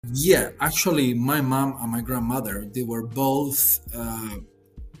Yeah, actually, my mom and my grandmother, they were both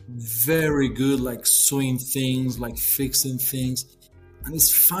very good, like sewing things, like fixing things. And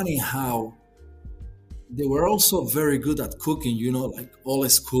it's funny how they were also very good at cooking, like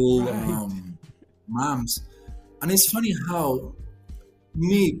old school Right. moms. And it's funny how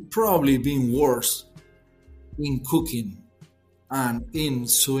me probably being worse in cooking and in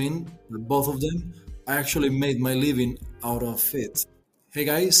sewing, both of them, I actually made my living out of it. Hey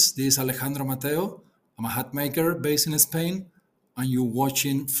guys, this is Alejandro Mateo. I'm a hat maker based in Spain, and you're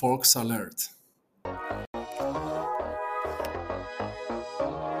watching Folks Alert.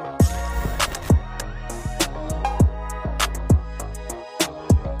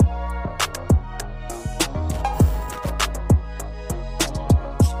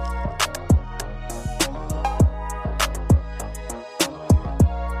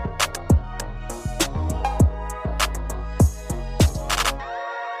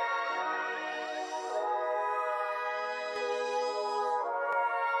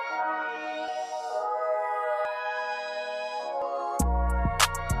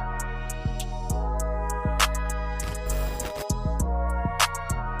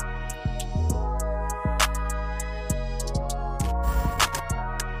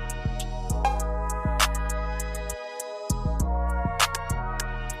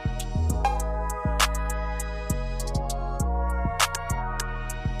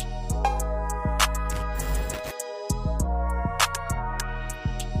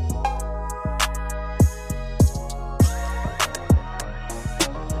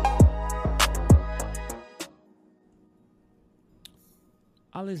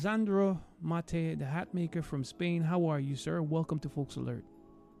 Alejandro Mate, the hat maker from Spain. How are you, sir? Welcome to Folks Alert.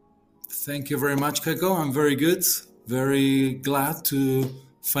 Thank you very much, Keiko. I'm very good. Very glad to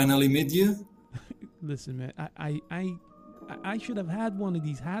finally meet you. Listen, man, I should have had one of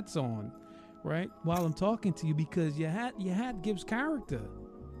these hats on, right, while I'm talking to you because your hat gives character.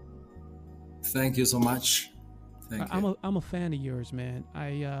 Thank you so much. Thank I'm you. a fan of yours, man.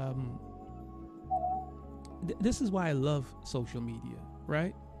 This is why I love social media,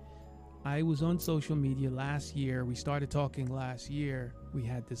 right? I was on social media last year. We started talking last year. We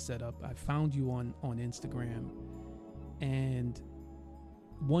had this set up. I found you on Instagram, and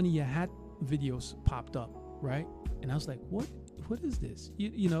one of your hat videos popped up, right? And I was like, what is this?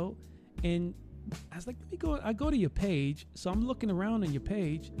 And I was like, let me go. I go to your page. So I'm looking around on your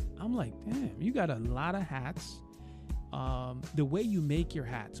page. I'm like, damn, you got a lot of hats. The way you make your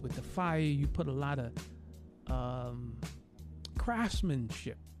hats with the fire, you put a lot of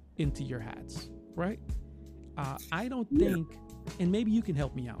craftsmanship into your hats, right? I don't Yeah. think, and maybe you can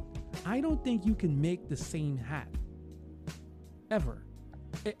help me out. I don't think you can make the same hat ever.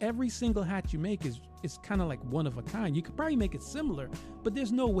 Every single hat you make is kind of like one of a kind. You could probably make it similar, but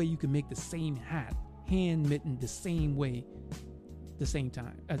there's no way you can make the same hat hand mitten the same way, the same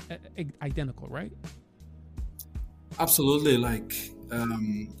time, identical, right? Absolutely. Like,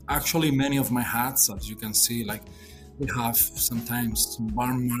 actually, many of my hats, as you can see, like, they have sometimes some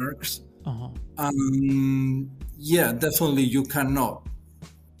burn marks. Uh huh. Yeah, definitely, you cannot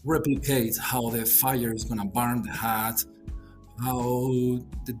replicate how the fire is gonna burn the hat, how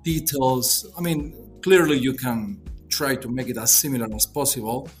the details. I mean, clearly, you can try to make it as similar as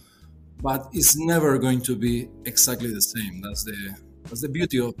possible, but it's never going to be exactly the same. That's the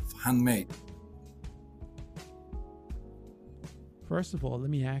beauty of handmade. First of all, let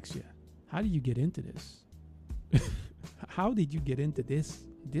me ask you, how did you get into this? How did you get into this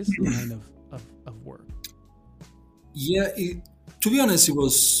line of work? Yeah, to be honest, it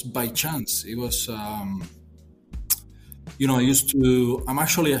was by chance. It was, I'm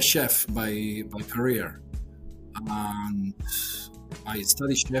actually a chef by career, and I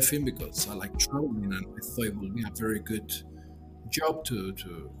studied chefing because I like traveling, and I thought it would be a very good job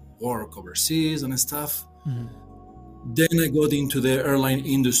to work overseas and stuff. Mhm. Then I got into the airline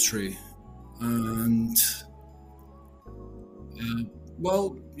industry, and uh,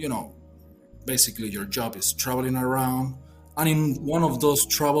 well, basically your job is traveling around. And in one of those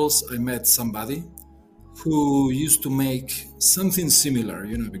travels, I met somebody who used to make something similar,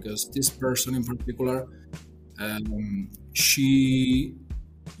 because this person in particular, she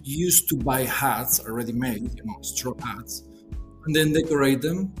used to buy hats already made, straw hats, and then decorate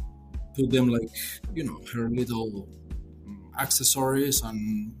them, put them like, her little accessories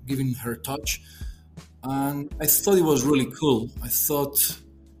and giving her touch. And I thought it was really cool. I thought,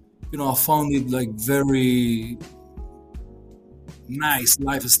 I found it like very nice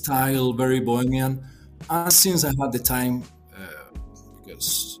lifestyle, very bohemian. And since I had the time,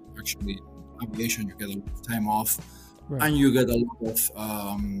 because actually aviation you get a lot of time off, Right. and you get a lot of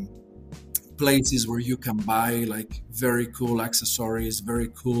places where you can buy like very cool accessories, very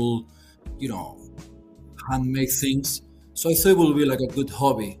cool, you know, handmade things. So I thought it would be like a good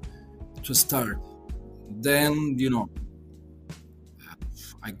hobby to start. Then,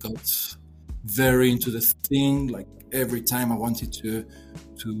 I got very into the thing. Like every time I wanted to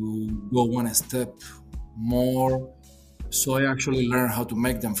go one step more. So I actually learned how to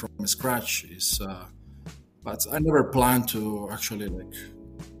make them from scratch. But I never planned to actually like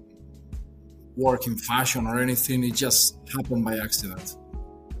work in fashion or anything. It just happened by accident.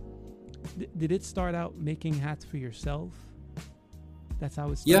 Did it start out making hats for yourself? That's how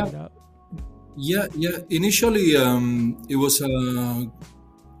it Yeah, started out. yeah. Initially, it was a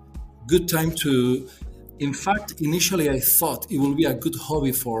good time to. In fact, initially I thought it would be a good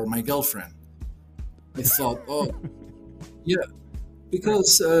hobby for my girlfriend. I thought, oh, yeah, Right.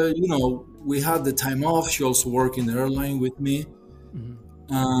 because we had the time off. She also worked in the airline with me, Hmm.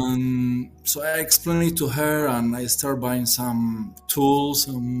 and so I explained it to her, and I started buying some tools,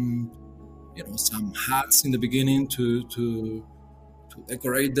 some hats in the beginning to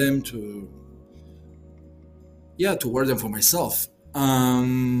decorate them, to wear them for myself.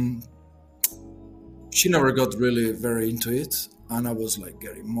 She never got really very into it, and I was like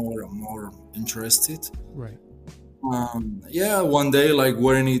getting more and more interested. Right. Yeah, one day, like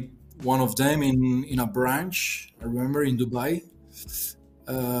wearing it, one of them in a branch. I remember in Dubai,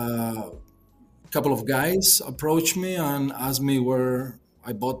 a couple of guys approached me and asked me where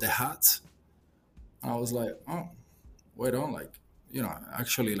I bought the hat. And I was like, oh, wait on, like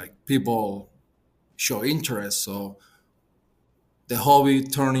actually, like people show interest, so the hobby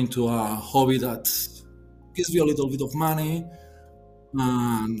turned into a hobby that gives you a little bit of money.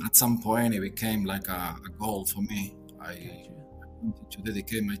 And at some point, it became like a goal for me. I Gotcha. wanted to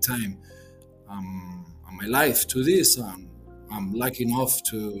dedicate my time and my life to this, and I'm lucky enough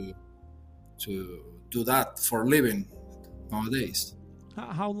to do that for a living nowadays.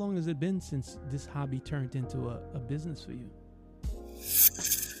 How long has it been since this hobby turned into a business for you?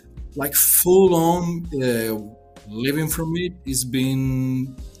 Like full on living from it, it's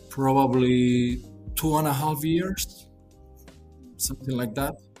been probably 2.5 years, something like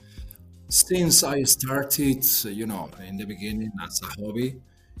that. Since I started, in the beginning as a hobby,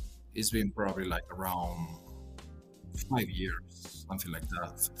 it's been probably like around 5 years, something like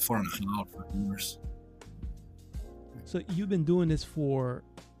that, 4.5, 5 years. So you've been doing this for,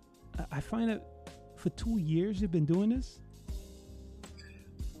 I find it, for 2 years you've been doing this?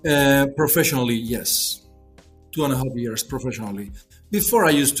 Professionally, yes, 2.5 years professionally. Before I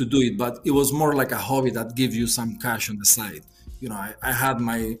used to do it, but it was more like a hobby that gives you some cash on the side. I had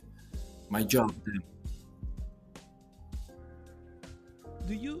my job then.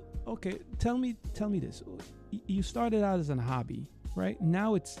 Do you, okay, tell me this. You started out as a hobby, right?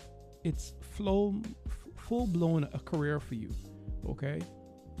 Now it's full blown a career for you, okay?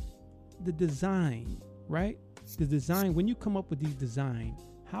 The design, right? The design, when you come up with these design,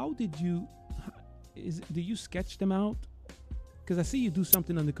 how did you do you sketch them out? Because I see you do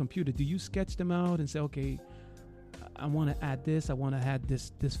something on the computer. Do you sketch them out and say, okay, I want to add this, I want to add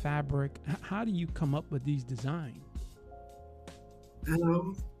this fabric? How do you come up with these designs?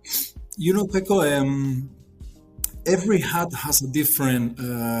 Um, Peko, every hat has a different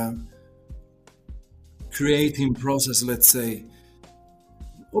creating process, let's say.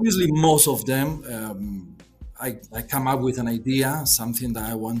 Obviously, most of them, I come up with an idea, something that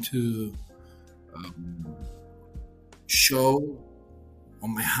I want to show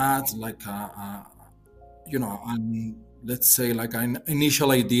on my hat, like and let's say like an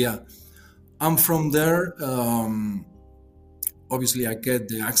initial idea. And from there, obviously, I get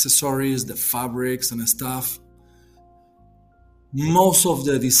the accessories, the fabrics, and stuff. Most of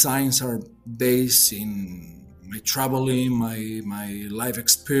the designs are based in my traveling, my life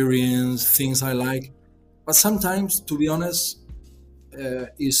experience, things I like. But sometimes, to be honest,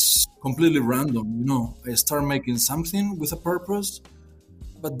 it's completely random. I start making something with a purpose,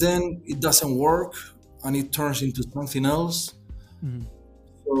 but then it doesn't work, and it turns into something else. Mm-hmm.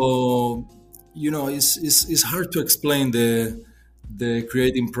 So, it's hard to explain the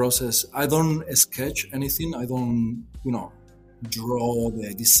creating process. I don't sketch anything. I don't, draw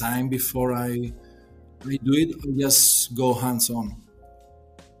the design before I do it. I just go hands on.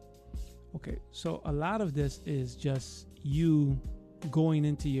 Okay, so a lot of this is just you going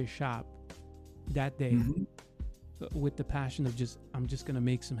into your shop that day Hmm. with the passion of I'm just gonna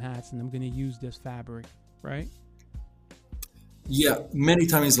make some hats and I'm gonna use this fabric, right? Yeah, many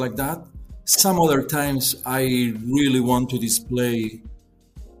times like that. Some other times I really want to display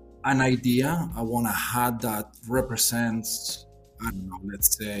an idea. I want a hat that represents, I don't know,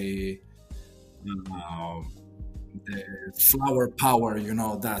 let's say, uh, the flower power,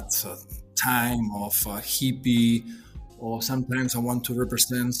 that time of hippie, or sometimes I want to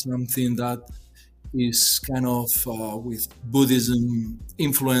represent something that is kind of with Buddhism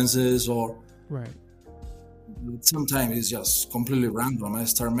influences, or Right. sometimes it's just completely random. I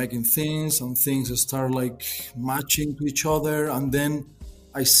start making things and things start like matching to each other, and then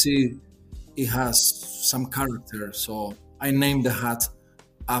I see it has some character. So I name the hat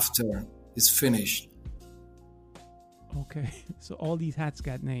after it's finished. Okay. So all these hats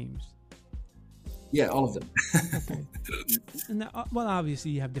got names. Yeah, all of them. Okay. Now, well,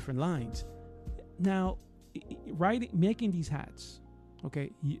 obviously you have different lines. Now, writing, making these hats,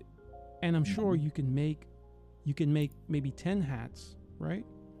 okay, and I'm sure you can make maybe 10 hats, right?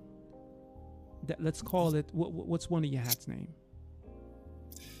 Let's call it. What's one of your hats' name?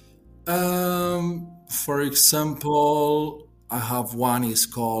 For example, I have one is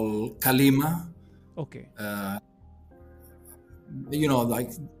called Kalima. Okay.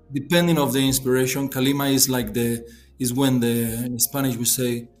 Like depending of the inspiration, Kalima is like is when in Spanish we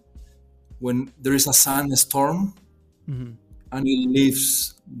say when there is a sandstorm Mm-hmm. and it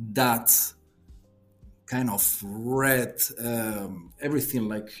leaves that kind of red, everything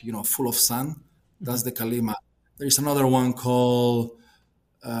like full of sun. That's the Kalima. There is another one called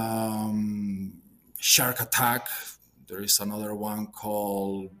Shark Attack. There is another one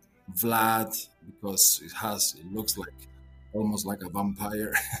called Vlad because it looks like almost like a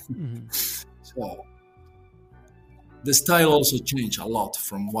vampire. Mm-hmm. So the style also changed a lot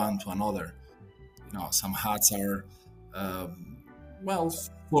from one to another. Some hats are well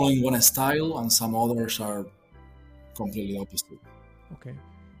following one style, and some others are completely opposite. Okay.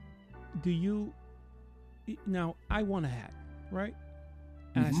 Do you now? I want a hat, right?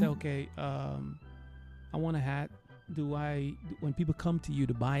 And I say, okay, I want a hat. When people come to you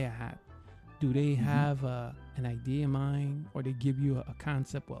to buy a hat, do they have an idea in mind, or they give you a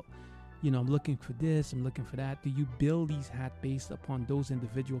concept? Well, I'm looking for this, I'm looking for that. Do you build these hats based upon those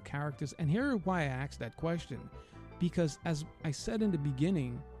individual characters? And here is why I asked that question. Because as I said in the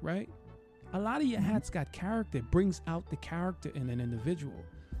beginning, right, a lot of your hats got character. It brings out the character in an individual,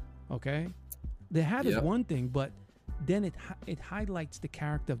 okay? The hat is one thing, but then it highlights the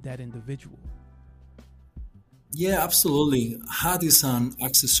character of that individual. Yeah, absolutely. Hat is an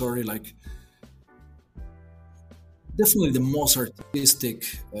accessory, like definitely the most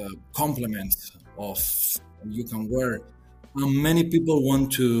artistic complement of you can wear. And many people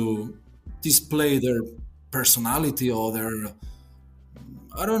want to display their personality or their,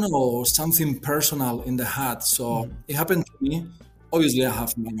 I don't know, something personal in the hat. So it happened to me. Obviously, I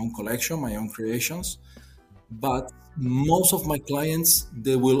have my own collection, my own creations, but most of my clients,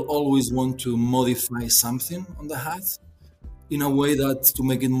 they will always want to modify something on the hat in a way that to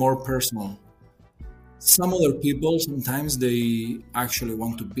make it more personal. Some other people, sometimes they actually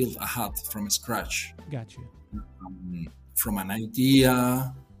want to build a hat from scratch. Got you. From an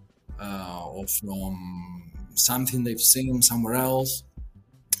idea or from something they've seen somewhere else.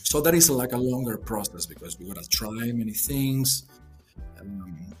 So that is like a longer process because we gotta try many things.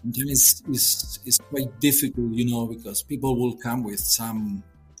 Sometimes it's quite difficult, because people will come with some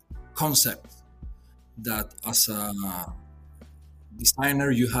concept that as a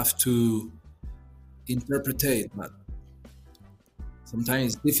designer you have to interpret, but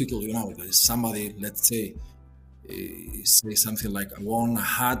sometimes it's difficult, because somebody, let's say something like, I want a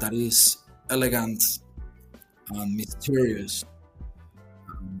hat that is elegant and mysterious.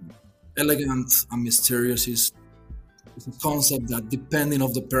 Elegant and mysterious is a concept that, depending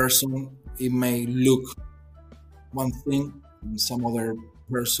of the person, it may look one thing, and some other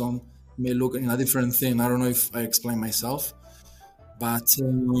person may look in a different thing. I don't know if I explain myself, but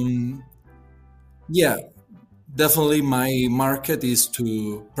yeah, definitely my market is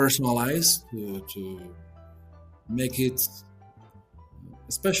to personalize, to make it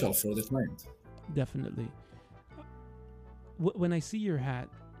special for the client. Definitely. When I see your hat,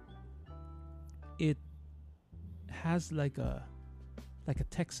 it has like a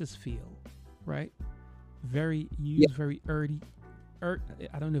Texas feel, right? Very earthy.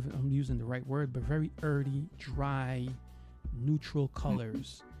 I don't know if I'm using the right word, but very earthy, dry, neutral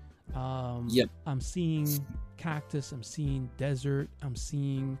colors. I'm seeing cactus. I'm seeing desert. I'm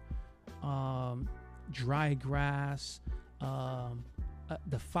seeing dry grass.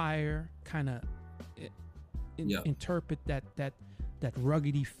 The fire kind of interpret that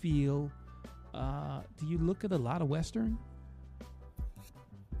ruggedy feel. Do you look at a lot of Western?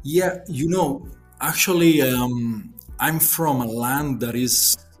 Yeah, actually, I'm from a land that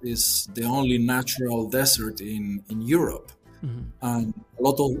is is the only natural desert in Europe, Mm-hmm. and a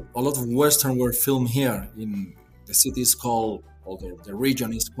lot of Western were filmed here. In the city is called, or the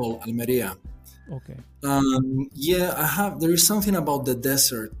region is called Almeria. Okay. Yeah, there is something about the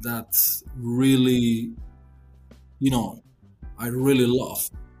desert that really, you know, I really love.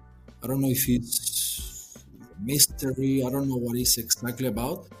 I don't know if it's mystery. I don't know what it's exactly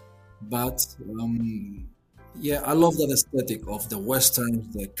about, but yeah, I love that aesthetic of the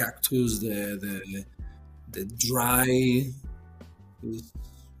westerns, the cactus, the dry.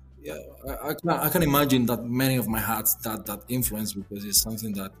 Yeah, I can imagine that many of my hats that influence, because it's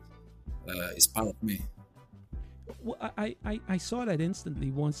something that is part of me. Well, I saw that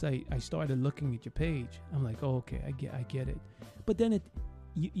instantly once I started looking at your page. I'm like, oh, okay, I get it. But then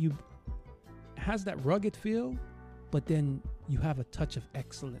you has that rugged feel, but then you have a touch of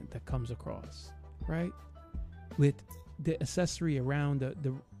excellent that comes across, right? With the accessory around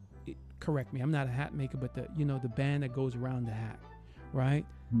correct me, I'm not a hat maker, but the band that goes around the hat, right?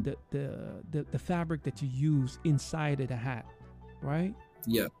 The fabric that you use inside of the hat, right?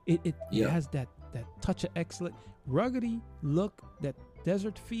 Yeah, It yeah. has that touch of excellent ruggedy look, that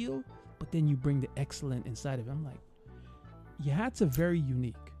desert feel, but then you bring the excellent inside of it. I'm like, your hats are very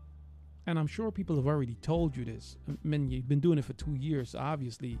unique. And I'm sure people have already told you this. I mean, you've been doing it for 2 years, so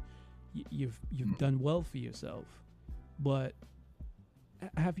obviously you've done well for yourself. But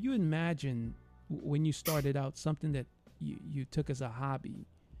have you imagined when you started out something that you took as a hobby?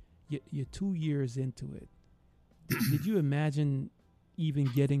 You're 2 years into it. Did you imagine even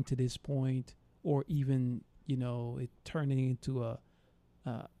getting to this point, or even it turning into a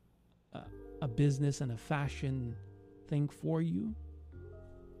business and a fashion thing for you?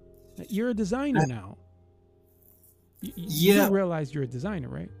 You're a designer now. You Yeah, do realize you're a designer,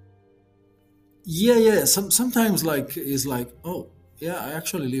 right? yeah. Sometimes like it's like, oh yeah, I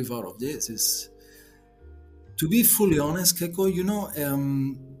actually live out of this. Is To be fully honest, Keiko,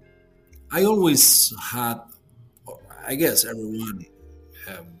 I always had, I guess everyone,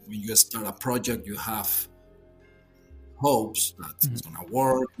 when you start a project, you have hopes that it's Mm-hmm. gonna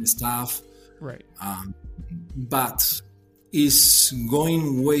work and stuff, Right. but it's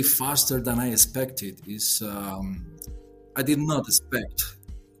going way faster than I expected. I did not expect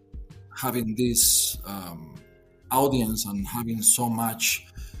having this audience and having so much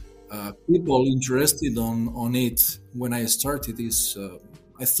people interested on it. When I started this,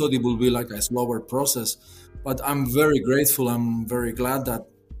 I thought it would be like a slower process, but I'm very grateful. I'm very glad that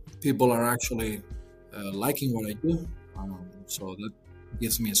people are actually liking what I do. So that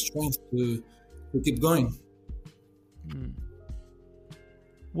gives me strength to keep going. Mm.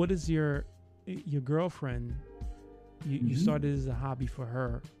 What is your girlfriend? You Hmm. started as a hobby for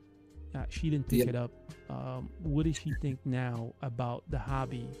her. She didn't pick Yeah. it up. What does she think now about the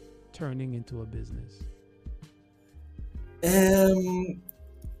hobby turning into a business? Um,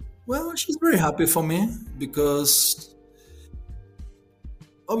 well, she's very happy for me, because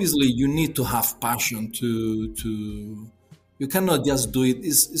obviously you need to have passion to you cannot just do it.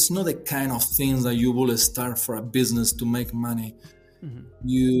 It's not the kind of things that you will start for a business to make money. Mm-hmm.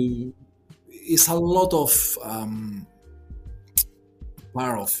 You It's a lot of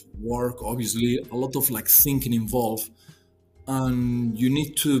part of work, obviously, a lot of like thinking involved, and you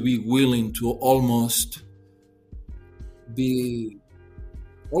need to be willing to almost be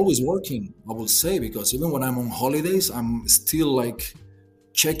always working, I would say, because even when I'm on holidays, I'm still like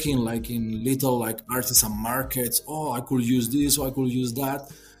checking like in little like artisan markets. Oh, I could use this, or I could use that.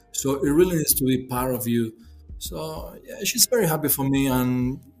 So it really needs to be part of you. So yeah, she's very happy for me,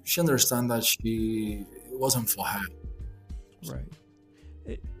 and she understands that it wasn't for her. Right.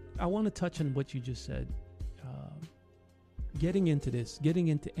 It, I want to touch on what you just said. Um, getting into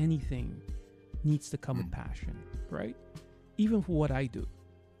anything needs to come with passion, right? Even for what I do,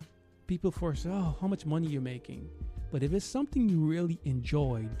 people first say, "Oh, how much money you're making?" But if it's something you really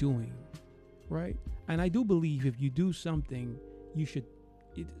enjoy doing, right? And I do believe if you do something, you should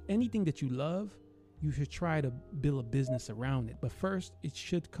anything that you love, you should try to build a business around it. But first, it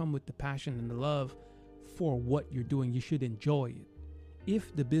should come with the passion and the love for what you're doing. You should enjoy it.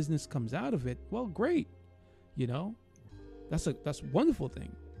 If the business comes out of it, well, great. You know, that's a wonderful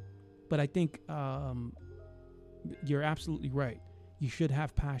thing. But I think you're absolutely right. You should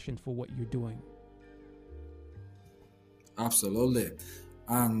have passion for what you're doing. Absolutely.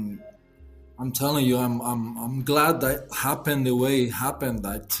 And I'm telling you, I'm glad that happened the way it happened.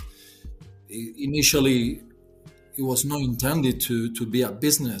 That initially it was not intended to be a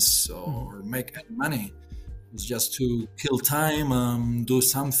business Mm-hmm. or make any money. It was just to kill time, do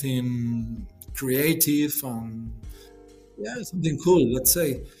something creative, and Yeah, something cool. Let's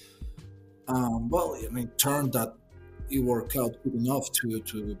say. Well, I mean, turned that it worked out good enough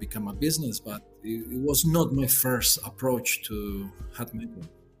to become a business, but it was not my first approach to hat making.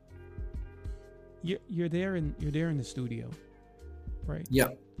 You're there in the studio, right? Yeah,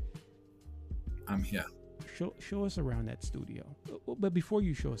 I'm here. Show us around that studio. But before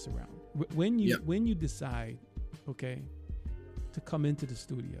you show us around, Yeah. when you decide, okay, to come into the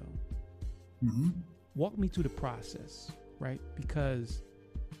studio, Hmm. walk me through the process, right? Because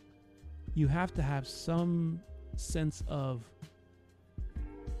you have to have some sense of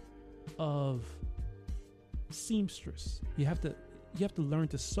seamstress. You have to learn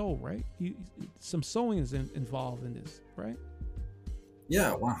to sew, right? Some sewing is involved in this, right?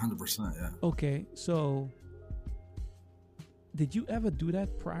 Yeah, 100%. Yeah. Okay, so did you ever do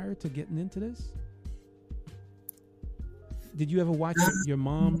that prior to getting into this? Did you ever watch your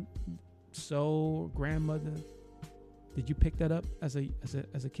mom sew, or grandmother? Did you pick that up as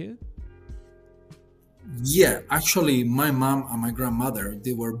a kid? Yeah, actually, my mom and my grandmother,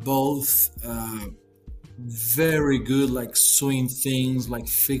 they were both very good, like sewing things, like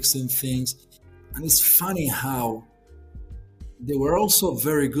fixing things. And it's funny how they were also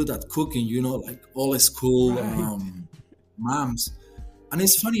very good at cooking, like old school Right. moms. And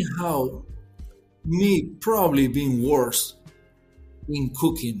it's funny how me probably being worse in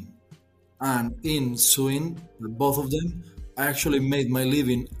cooking and in sewing, both of them, I actually made my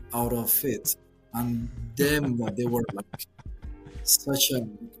living out of it. And them, what they were like such a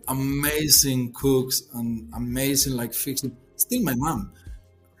amazing cooks and amazing like fixing. Still, my mom,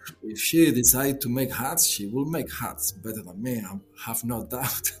 if she decide to make hats, she will make hats better than me. I have no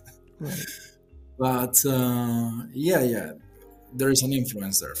doubt. Right. But yeah, yeah, there is an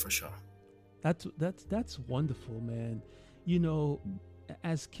influence there for sure. That's wonderful, man. You know,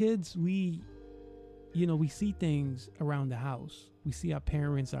 as kids, we see things around the house. We see our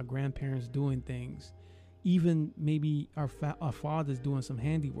parents, our grandparents doing things, even maybe our fathers doing some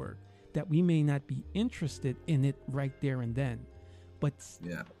handiwork that we may not be interested in it right there and then, but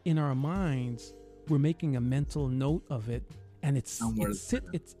Yeah, in our minds, we're making a mental note of it, and somewhere,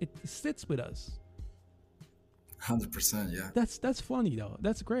 it sits with us. 100%. Yeah, That's funny though.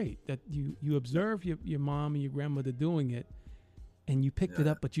 That's great that you observe your mom and your grandmother doing it, and you picked it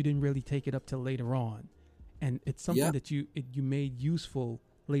yeah, up, but you didn't really take it up till later on, and it's something yeah, that you made useful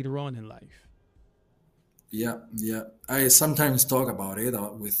later on in life. yeah, yeah. I sometimes talk about it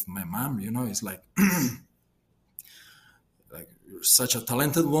with my mom. It's like you're such a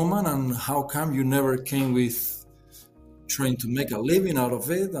talented woman, and how come you never came with trying to make a living out of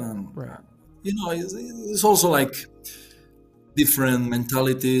it? And Right. it's also like different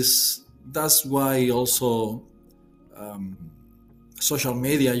mentalities. That's why also social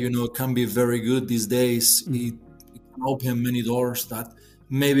media, can be very good these days. Mm. It can open many doors that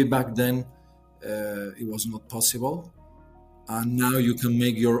maybe back then it was not possible. And now you can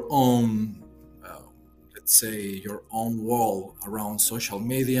make your own, let's say, your own wall around social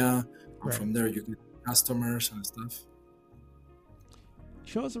media. And Right. from there, you get customers and stuff.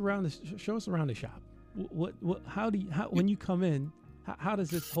 Show us around the shop. What how do you how when you come in? How does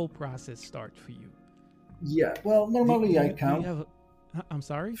this whole process start for you? Yeah, well, normally I Do you count. have a? I'm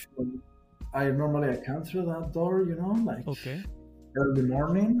sorry. I count through that door, like Okay. early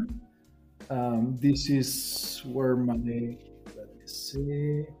morning. This is where my, let me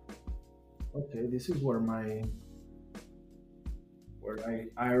see. Okay, this is where I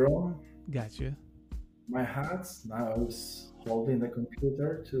iron Gotcha. my hats. Now I was holding the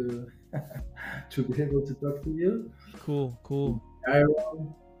computer to to be able to talk to you. Cool. Cool.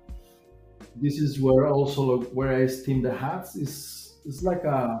 Iron. This is where also where I steam the hats. It's like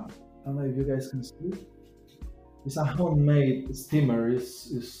a, I don't know if you guys can see. It's a homemade steamer.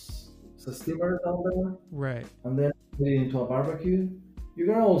 It's a steamer down there, Right. and then put it into a barbecue. You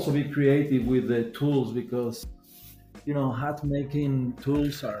can also be creative with the tools because hat making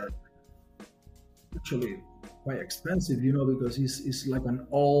tools are actually quite expensive. Because it's uh, like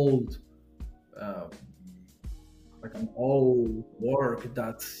an old work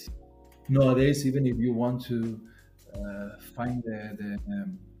that nowadays, even if you want to find the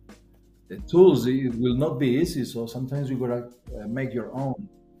tools, it will not be easy. So sometimes you gotta make your own.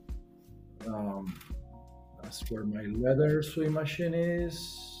 Um, that's where my leather sewing machine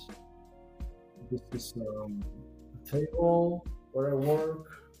is. This is a table where I work,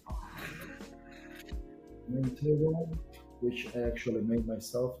 main table, which I actually made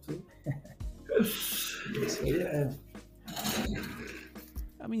myself too. So yeah,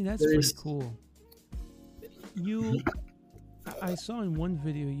 I mean, that's there pretty is. cool. You, I saw in one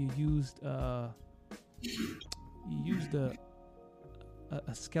video you used You used a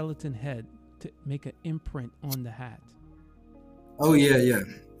skeleton head to make an imprint on the hat. Oh yeah, yeah.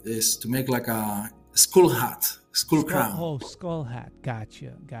 Is to make like a skull hat, skull Skull. crown. Oh, skull hat.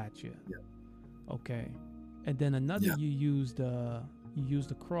 Gotcha. Gotcha. Yeah, Okay. And then another, yeah, you used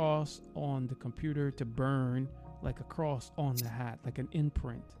a cross on the computer to burn like a cross on the hat, like an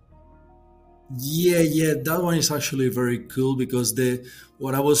imprint. yeah, yeah. That one is actually very cool because the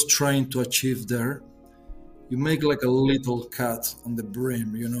what I was trying to achieve there, you make like a little cut on the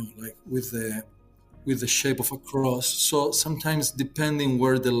brim, like with the shape of a cross. So sometimes, depending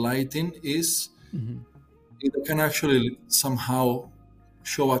where the lighting is, Hmm. it can actually somehow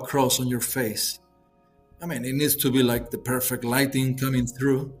show a cross on your face. I mean, it needs to be like the perfect lighting coming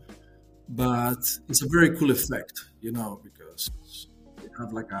through, but it's a very cool effect, because you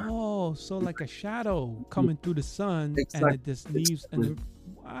have like a Oh, so like a shadow coming through the sun, and it exactly, just leaves an exactly.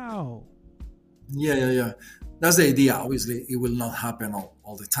 wow. Yeah, yeah, yeah. That's the idea. Obviously, it will not happen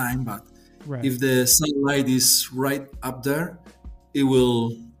all the time, but Right. if the sunlight is right up there, it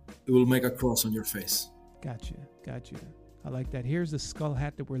will it will make a cross on your face. Gotcha. Gotcha. I like that. Here's the skull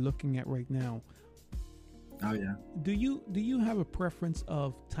hat that we're looking at right now. Oh yeah. Do you have a preference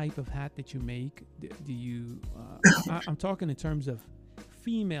of type of hat that you make? Do you? I'm talking in terms of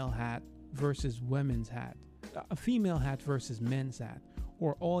female hat versus women's hat, a female hat versus men's hat,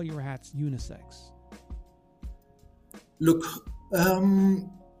 or all your hats unisex. Look,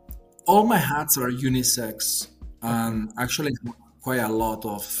 um, all my hats are unisex, Okay. and actually quite a lot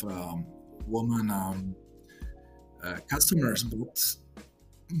of women customers, but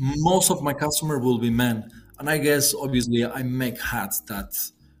most of my customer will be men. And I guess obviously I make hats that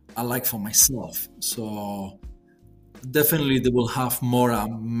I like for myself. So definitely they will have more a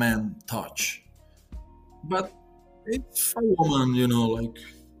man touch. But if a woman, like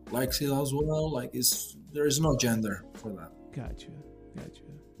likes it as well, like there is no gender for that. Gotcha. Gotcha.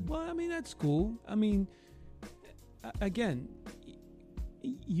 Well, I mean that's cool. I mean, again,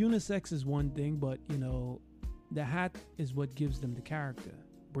 unisex is one thing, but the hat is what gives them the character,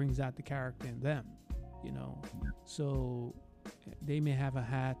 brings out the character in them. You know, so they may have a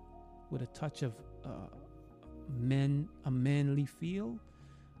hat with a touch of a manly feel,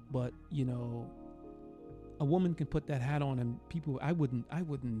 but a woman can put that hat on, and people, I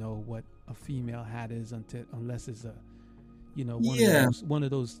wouldn't know what a female hat is unless it's a one of Yeah,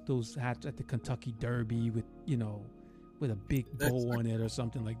 those hats at the Kentucky Derby with with a big bow on exactly. it or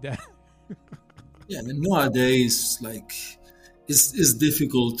something like that. Yeah, and nowadays, like, it's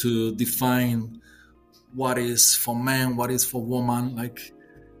difficult to define what is for man, what is for woman. Like,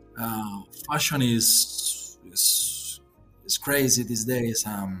 fashion is crazy these days,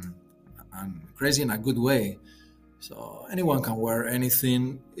 and crazy in a good way. So anyone can wear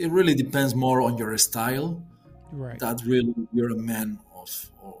anything. It really depends more on your style. Right. That really you're a man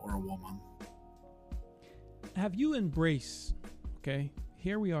or a woman. Have you embraced? Okay,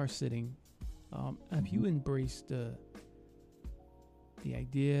 here we are sitting. Have Mhm. you embraced the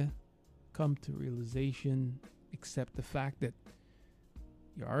idea, come to realization, accept the fact that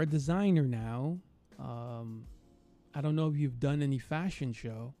you are a designer now? Um, I don't know if you've done any fashion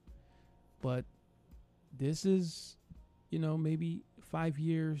show, but this is, maybe 5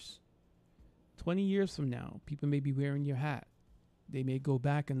 years, 20 years from now, people may be wearing your hat. They may go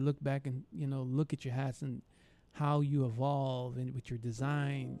back and look back and, look at your hats and how you evolve and with your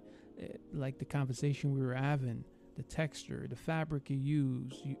design, like the conversation we were having, the texture, the fabric you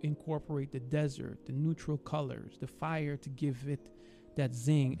use, you incorporate the desert, the neutral colors, the fire to give it that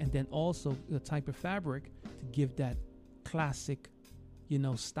zing, and then also the type of fabric to give that classic,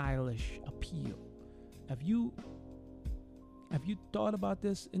 stylish appeal. Have you have you thought about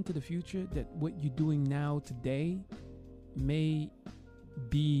this into the future that what you're doing now today may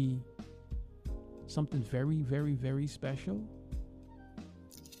be something very, very, very special?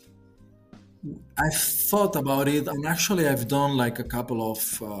 I've thought about it, and actually, I've done like a couple of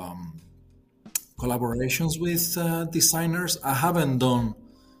collaborations with designers. I haven't done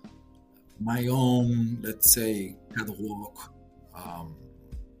my own, let's say, catwalk um,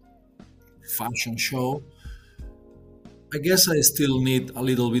 fashion show. I guess I still need a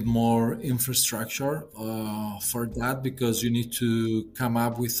little bit more infrastructure for that because you need to come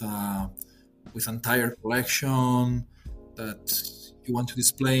up with entire collection that you want to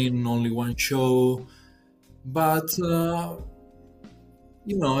display in only one show. But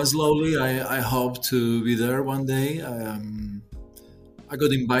slowly, I hope to be there one day. I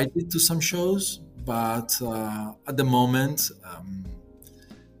got invited to some shows, but at the moment,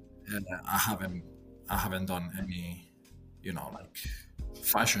 I haven't done any, like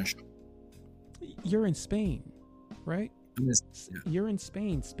fashion show. You're in Spain. right? And yeah. You're in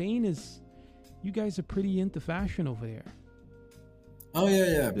Spain. Spain is, you guys are pretty into fashion over there. Oh yeah,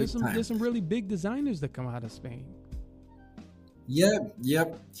 yeah, big There's time. some really big designers that come out of Spain. Yeah,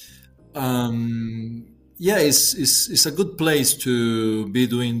 yep. Yeah, it's a good place to be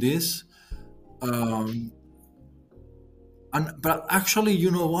doing this. Um, and but actually,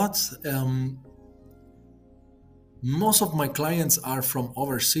 you know what? Most of my clients are from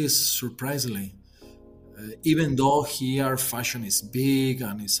overseas. Surprisingly, even though here fashion is big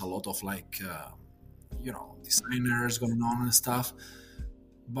and it's a lot of like designers going on and stuff.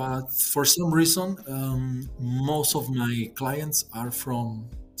 But for some reason, most of my clients are from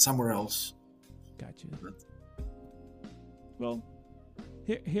somewhere else. Gotcha. But, Well,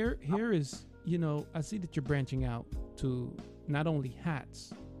 here is, I see that you're branching out to not only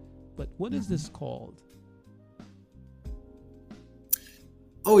hats, but what is mhm. this called?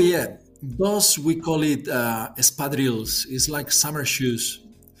 Oh yeah, those we call it espadrilles. It's like summer shoes.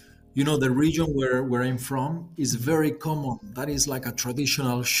 You know, the region where I'm from is Hmm. very common. That is like a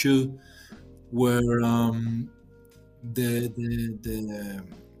traditional shoe where the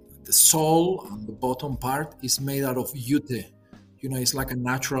the sole and the bottom part is made out of jute. You know, it's like a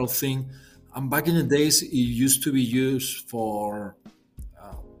natural thing. And back in the days, it used to be used for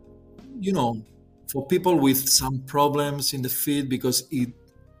uh, you know for people with some problems in the feet because it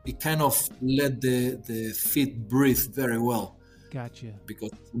kind of let the feet breathe very well Gotcha.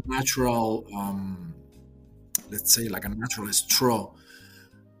 because it's a natural let's say like a natural straw.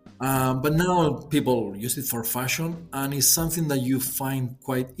 But now people use it for fashion, and it's something that you find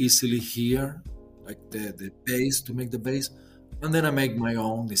quite easily here, like the base to make the base. And then I make my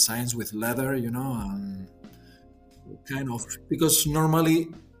own designs with leather, and kind of because normally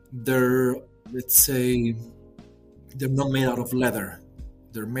they're, let's say, they're not made out of leather;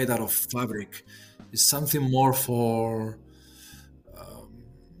 they're made out of fabric. It's something more for.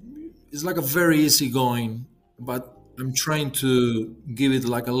 It's like a very easy going, but I'm trying to give it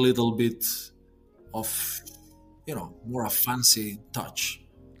like a little bit of more a fancy touch.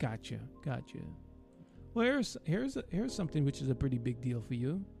 Gotcha. Gotcha. Well, here's something which is a pretty big deal for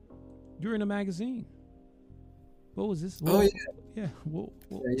you. You're in a magazine. What was this? Oh yeah, Yeah. Well,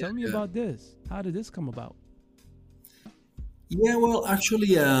 yeah, tell me yeah. about this. How did this come about? Yeah, well,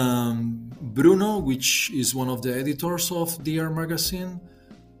 actually, Bruno, which is one of the editors of DR magazine,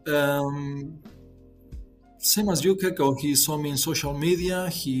 um, same as you, Keiko, he saw me in social media.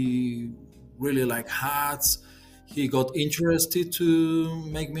 He really liked hats. He got interested to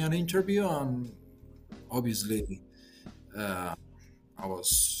make me an interview, and obviously, uh, I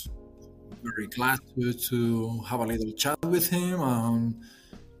was very glad to have a little chat with him and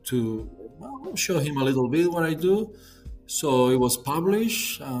to show him a little bit what I do. So it was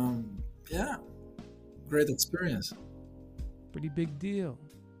published. Yeah, great experience. Pretty big deal.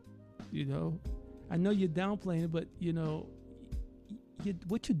 You know, I know you're downplaying it, but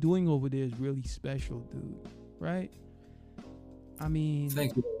what you're doing over there is really special, dude. Right? I mean,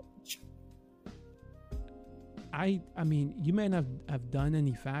 Thank you. I mean, you may not have done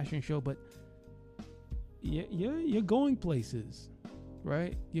any fashion show, but you're going places,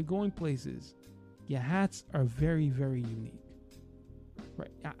 right? You're going places. Your hats are very, very unique. Right.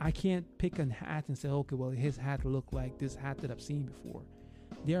 I can't pick a hat and say, okay, well, his hat look like this hat that I've seen before.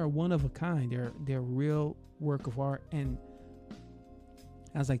 They are one of a kind. They're real work of art. And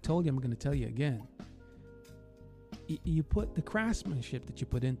as I told you, I'm going to tell you again. You put the craftsmanship that you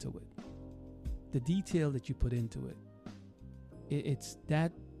put into it, the detail that you put into it. It's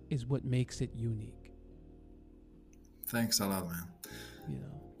that is what makes it unique. Thanks a lot, man. You know.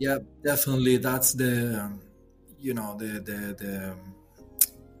 Yeah, definitely. That's the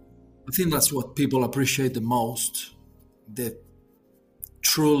I think that's what people appreciate the most. The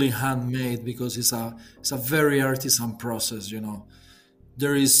truly handmade because it's a very artisan process.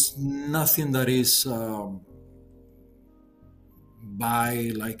 There is nothing that is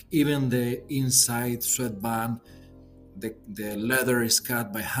by like even the inside sweatband. The leather is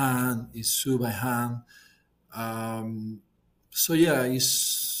cut by hand, is sewed by hand. Um, so yeah,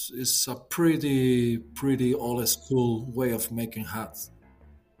 it's a pretty old school way of making hats.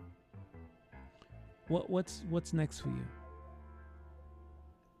 What's next for you?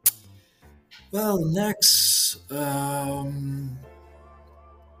 Well, next,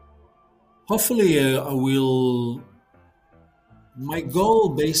 hopefully, I will. My goal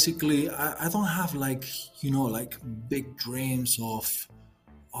basically, I don't have like like big dreams of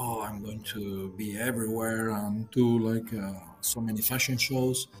I'm going to be everywhere and do like so many fashion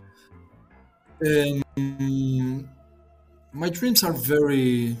shows. My dreams are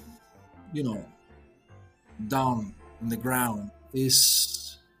very, you know, down in the ground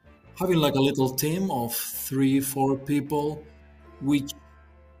is having like a little team of 3, 4 people, which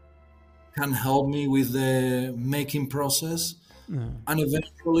can help me with the making process. Uh, And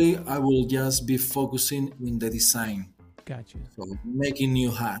eventually, I will just be focusing in the design, got you. so making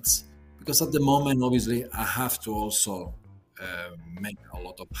new hats. Because at the moment, obviously, I have to also make a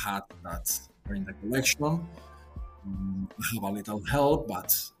lot of hats that are in the collection. I have a little help,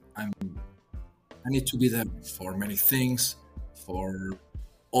 but I need to be there for many things, for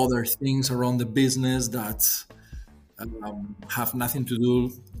other things around the business that have nothing to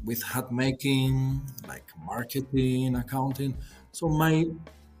do with hat making, like marketing, accounting. So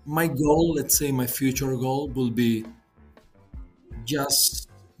my goal, let's say my future goal, will be just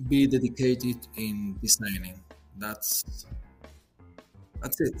be dedicated in designing. That's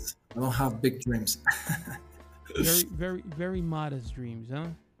it. I don't have big dreams. Very, very, very modest dreams, huh?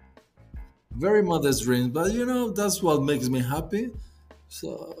 Very modest dreams, but that's what makes me happy.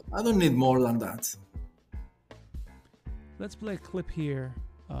 So I don't need more than that. Let's play a clip here,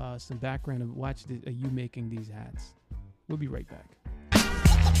 some background of watch you making these hats. We'll be right back.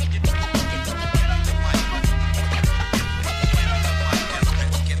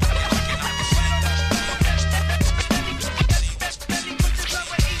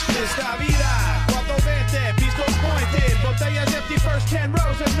 Esta vida, 420, pistols pointed, botellas empty, first 10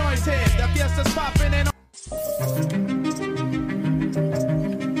 rows anointed, the fiesta's popping and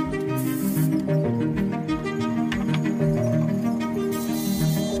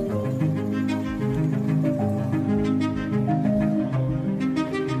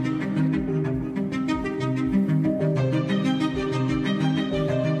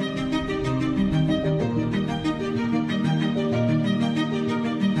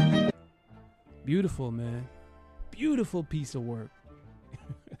Beautiful, man. Beautiful piece of work.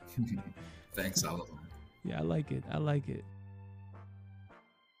 Thanks, a lot. Yeah, I like it. I like it.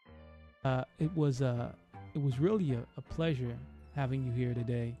 It was really a pleasure having you here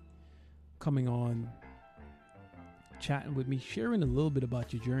today, coming on, chatting with me, sharing a little bit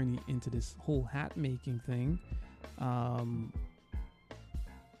about your journey into this whole hat making thing. I'm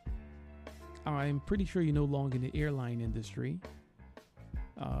pretty sure you're no longer in the airline industry.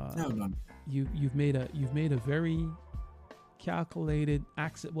 No. You've made a very calculated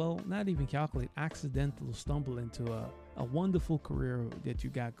not even calculated, accidental stumble into a wonderful career that you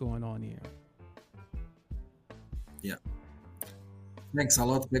got going on here. Yeah. Thanks a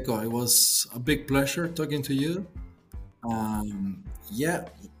lot, Beko. It was a big pleasure talking to you. Yeah,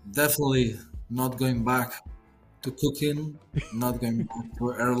 definitely not going back to cooking, not going back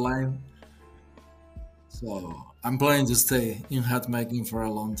to airline. So I'm planning to stay in hat making for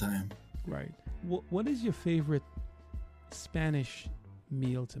a long time. Right. What is your favorite Spanish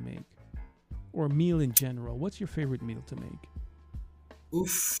meal to make, or meal in general? What's your favorite meal to make?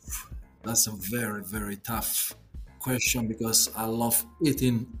 Oof, that's a very, very tough question because I love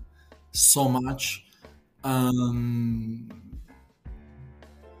eating so much.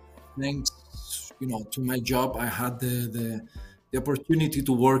 Thanks, to my job, I had the opportunity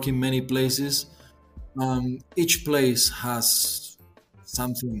to work in many places. Each place has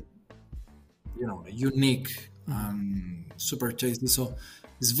something, unique and super tasty. So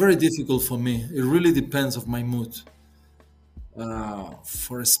it's very difficult for me. It really depends of my mood.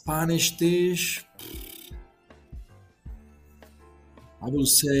 For a Spanish dish, I will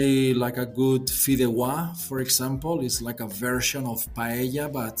say like a good fideuà, for example, is like a version of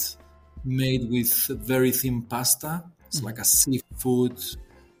paella, but made with very thin pasta. It's like a seafood.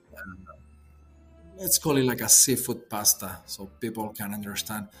 Let's call it like a seafood pasta, so people can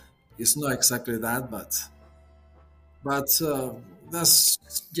understand. It's not exactly that, but that's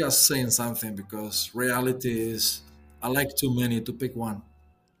just saying something because reality is I like too many to pick one.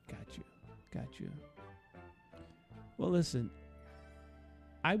 Got you. Well, listen,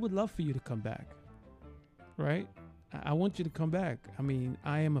 I would love for you to come back, right? I want you to come back. I mean,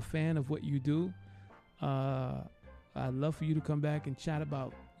 I am a fan of what you do. I'd love for you to come back and chat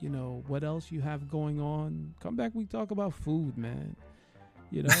about, what else you have going on. Come back, we talk about food, man.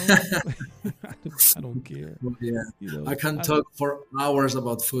 I don't care. Yeah, I can talk for hours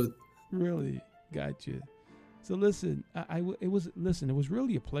about food. Really, got you. So listen, it was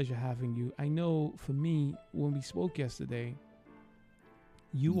really a pleasure having you. I know for me, when we spoke yesterday,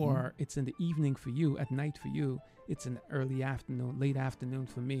 it's in the evening for you, at night for you. It's an early afternoon, late afternoon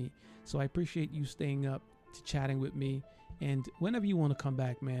for me. So I appreciate you staying up to chatting with me. And whenever you want to come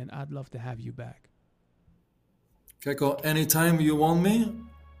back, man, I'd love to have you back. Keiko, anytime you want me,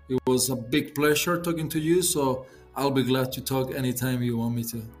 it was a big pleasure talking to you. So I'll be glad to talk anytime you want me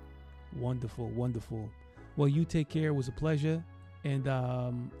to. Wonderful. Well, you take care. It was a pleasure. And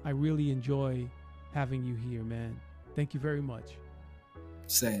I really enjoy having you here, man. Thank you very much.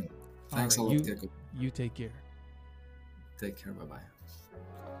 Same. Thanks All a right, lot, Keiko. you take care. Take care. Bye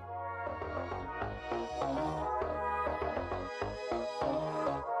bye.